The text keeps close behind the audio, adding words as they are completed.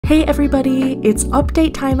Hey everybody, it's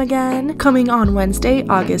update time again. Coming on Wednesday,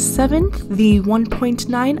 August 7th, the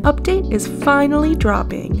 1.9 update is finally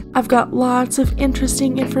dropping. I've got lots of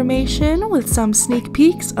interesting information with some sneak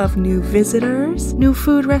peeks of new visitors, new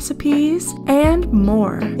food recipes, and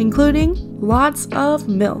more, including lots of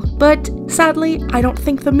milk. But sadly, I don't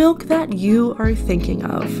think the milk that you are thinking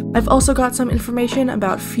of. I've also got some information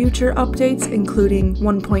about future updates, including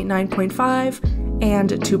 1.9.5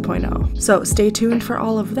 and 2.0. So stay tuned for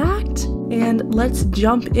all of that, and let's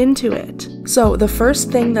jump into it. So the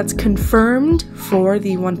first thing that's confirmed for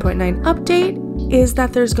the 1.9 update is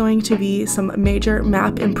that there's going to be some major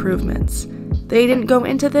map improvements. They didn't go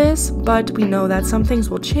into this, but we know that some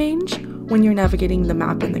things will change when you're navigating the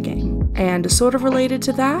map in the game. And sort of related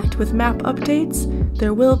to that, with map updates,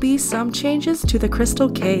 there will be some changes to the crystal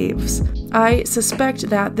caves. I suspect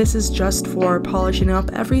that this is just for polishing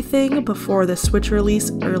up everything before the Switch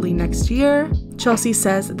release early next year. Chelsea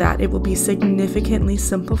says that it will be significantly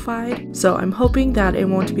simplified, so I'm hoping that it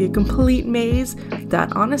won't be a complete maze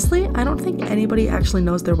that honestly I don't think anybody actually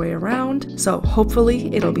knows their way around, so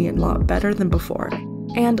hopefully it'll be a lot better than before.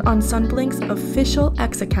 And on Sunblink's official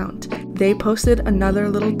X account, they posted another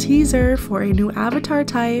little teaser for a new avatar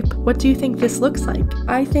type. What do you think this looks like?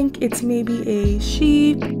 I think it's maybe a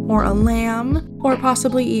sheep or a lamb, or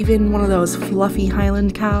possibly even one of those fluffy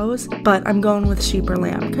Highland cows, but I'm going with sheep or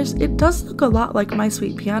lamb because it does look a lot like My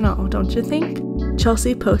Sweet Piano, don't you think?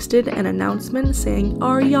 Chelsea posted an announcement saying,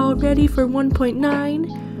 "Are y'all ready for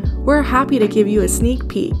 1.9? We're happy to give you a sneak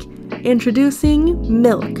peek. Introducing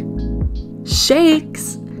milk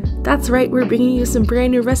shakes." That's right, we're bringing you some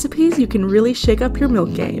brand new recipes you can really shake up your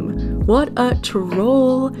milk game. What a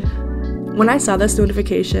troll. When I saw this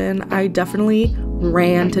notification, I definitely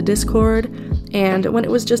ran to Discord, and when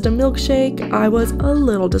it was just a milkshake, I was a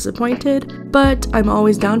little disappointed, but I'm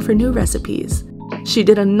always down for new recipes. She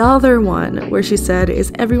did another one where she said,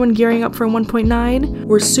 "Is everyone gearing up for 1.9?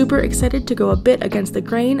 We're super excited to go a bit against the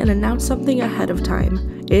grain and announce something ahead of time.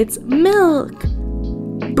 It's milk!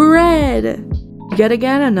 Bread!" Yet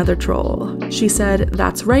again, another troll. She said,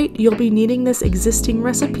 "That's right, you'll be needing this existing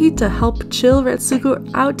recipe to help chill Retsuko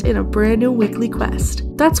out in a brand new weekly quest."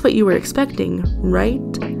 That's what you were expecting, right?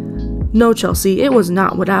 No, Chelsea, it was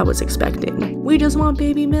not what I was expecting. We just want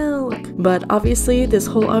baby milk. But obviously, this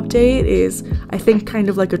whole update is, I think, kind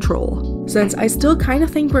of like a troll, since I still kind of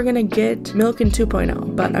think we're gonna get milk in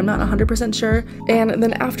 2.0, but I'm not 100% sure. And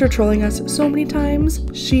then after trolling us so many times,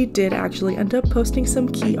 she did actually end up posting some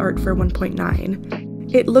key art for 1.9.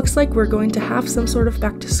 It looks like we're going to have some sort of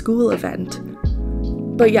back to school event.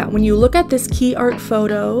 But yeah, when you look at this key art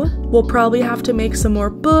photo, we'll probably have to make some more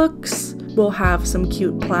books. We'll have some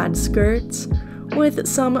cute plaid skirts with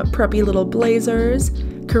some preppy little blazers.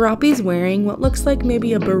 Karapi's wearing what looks like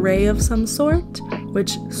maybe a beret of some sort,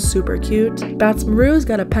 which super cute. Batsmaru's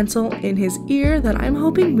got a pencil in his ear that I'm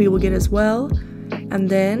hoping we will get as well. And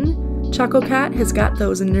then Choco Cat has got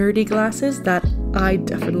those nerdy glasses that I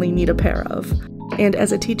definitely need a pair of. And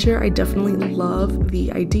as a teacher, I definitely love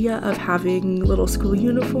the idea of having little school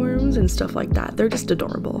uniforms and stuff like that. They're just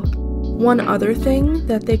adorable. One other thing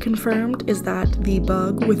that they confirmed is that the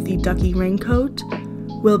bug with the ducky raincoat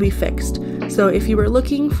will be fixed. So if you were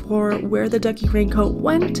looking for where the ducky raincoat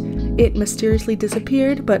went, it mysteriously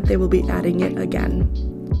disappeared, but they will be adding it again.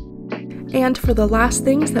 And for the last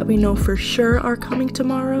things that we know for sure are coming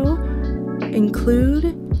tomorrow,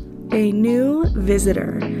 include a new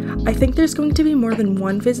visitor. I think there's going to be more than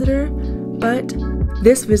one visitor, but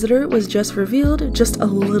this visitor was just revealed just a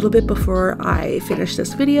little bit before I finished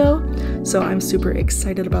this video, so I'm super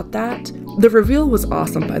excited about that. The reveal was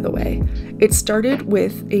awesome, by the way. It started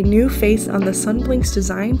with a new face on the Sunblink's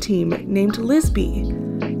design team named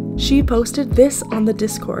Lisby. She posted this on the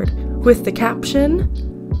Discord with the caption,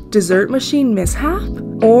 "Dessert machine mishap?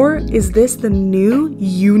 Or is this the new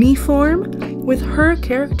uniform?" with her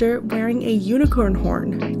character wearing a unicorn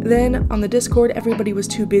horn. Then on the Discord, everybody was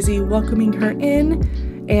too busy welcoming her in,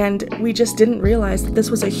 and we just didn't realize that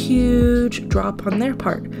this was a huge drop on their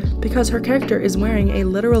part, because her character is wearing a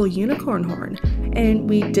literal unicorn horn, and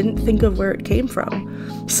we didn't think of where it came from.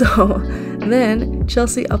 So then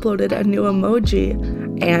Chelsea uploaded a new emoji,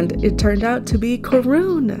 and it turned out to be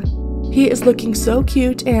Corune. He is looking so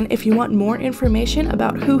cute, and if you want more information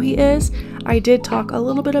about who he is, I did talk a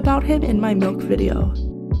little bit about him in my milk video.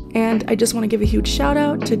 And I just want to give a huge shout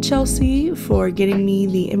out to Chelsea for getting me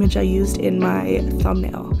the image I used in my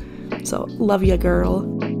thumbnail. So love ya, girl.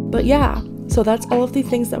 But yeah, so that's all of the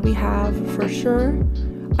things that we have for sure.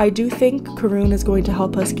 I do think Corune is going to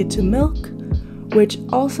help us get to milk, which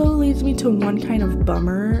also leads me to one kind of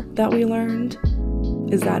bummer that we learned.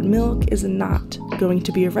 is that Milk is not going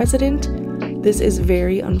to be a resident. This is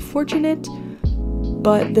very unfortunate,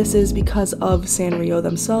 but this is because of Sanrio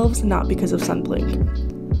themselves, not because of Sunblink.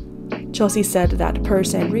 Chelsea said that per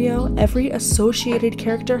Sanrio, every associated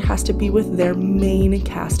character has to be with their main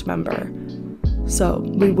cast member. So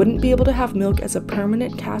we wouldn't be able to have Milk as a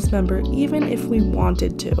permanent cast member even if we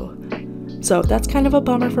wanted to. So that's kind of a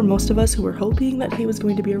bummer for most of us who were hoping that he was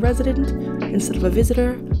going to be a resident instead of a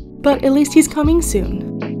visitor, but at least he's coming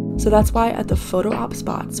soon. So that's why at the photo op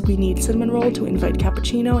spots, we need Cinnamon Roll to invite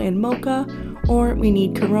Cappuccino and Mocha, or we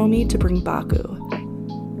need Kuromi to bring Baku.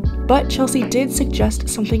 But Chelsea did suggest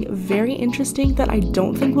something very interesting that I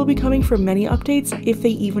don't think will be coming for many updates if they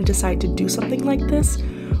even decide to do something like this,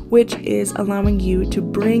 which is allowing you to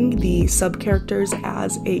bring the sub-characters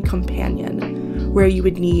as a companion, where you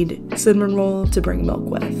would need Cinnamon Roll to bring Milk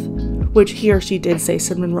with, which he or she did say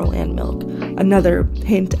Cinnamon Roll and Milk, another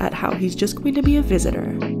hint at how he's just going to be a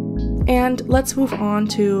visitor. And let's move on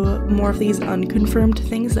to more of these unconfirmed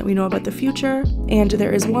things that we know about the future, and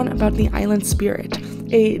there is one about the Island Spirit.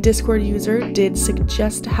 A Discord user did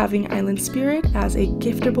suggest having Island Spirit as a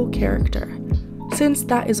giftable character, since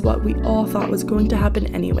that is what we all thought was going to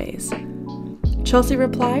happen anyways. Chelsea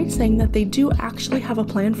replied saying that they do actually have a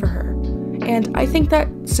plan for her, and I think that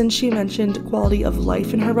since she mentioned quality of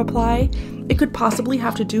life in her reply, it could possibly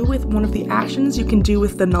have to do with one of the actions you can do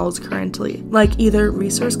with the nulls currently, like either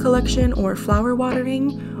resource collection or flower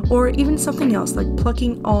watering, or even something else like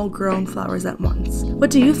plucking all grown flowers at once. What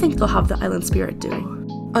do you think they'll have the Island Spirit do?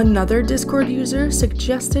 Another Discord user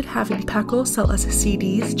suggested having Peckle sell us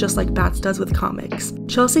CDs just like Bats does with comics.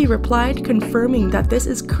 Chelsea replied confirming that this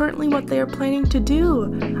is currently what they are planning to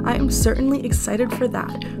do. I am certainly excited for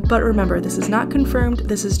that, but remember, this is not confirmed,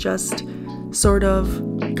 this is just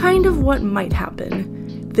kind of what might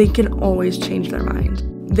happen. They can always change their mind.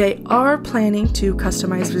 They are planning to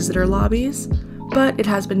customize visitor lobbies, but it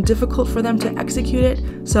has been difficult for them to execute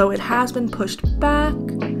it, so it has been pushed back.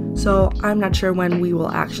 So I'm not sure when we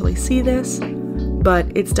will actually see this, but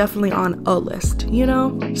it's definitely on a list, you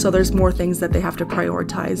know? So there's more things that they have to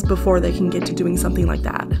prioritize before they can get to doing something like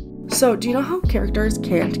that. So do you know how characters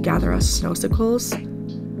can't gather us snowsicles?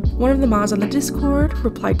 One of the mods on the Discord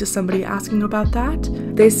replied to somebody asking about that.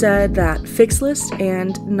 They said that fix list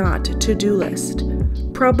and not to-do list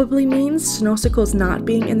probably means snowsicles not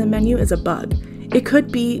being in the menu is a bug. It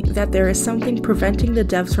could be that there is something preventing the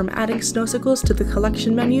devs from adding snowsicles to the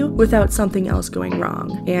collection menu without something else going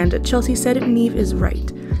wrong. And Chelsea said Neve is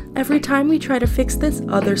right. Every time we try to fix this,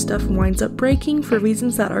 other stuff winds up breaking for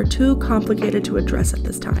reasons that are too complicated to address at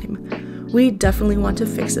this time. We definitely want to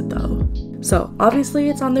fix it though. So obviously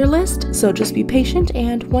it's on their list, so just be patient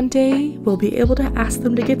and one day we'll be able to ask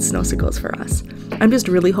them to get snowsicles for us. I'm just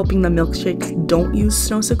really hoping the milkshakes don't use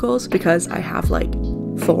snowsicles because I have like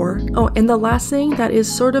 4. Oh, and the last thing that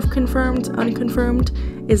is sort of confirmed, unconfirmed,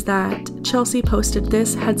 is that Chelsea posted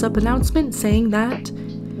this heads up announcement saying that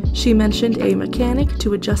she mentioned a mechanic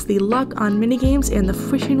to adjust the luck on minigames and the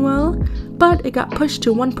fishing well, but it got pushed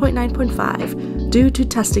to 1.9.5 due to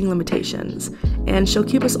testing limitations, and she'll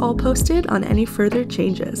keep us all posted on any further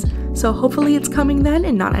changes, so hopefully it's coming then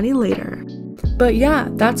and not any later. But yeah,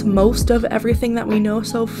 that's most of everything that we know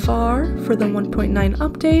so far for the 1.9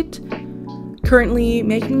 update. Currently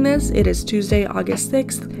making this, it is Tuesday, August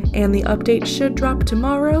 6th, and the update should drop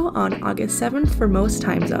tomorrow on August 7th for most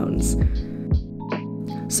time zones.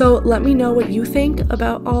 So let me know what you think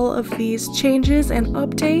about all of these changes and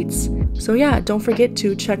updates. So yeah, don't forget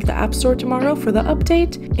to check the App Store tomorrow for the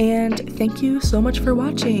update, and thank you so much for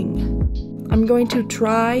watching. I'm going to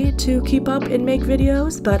try to keep up and make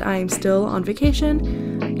videos, but I'm still on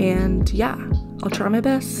vacation, and yeah, I'll try my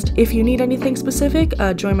best. If you need anything specific,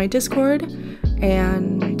 join my Discord,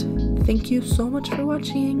 and thank you so much for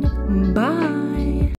watching. Bye!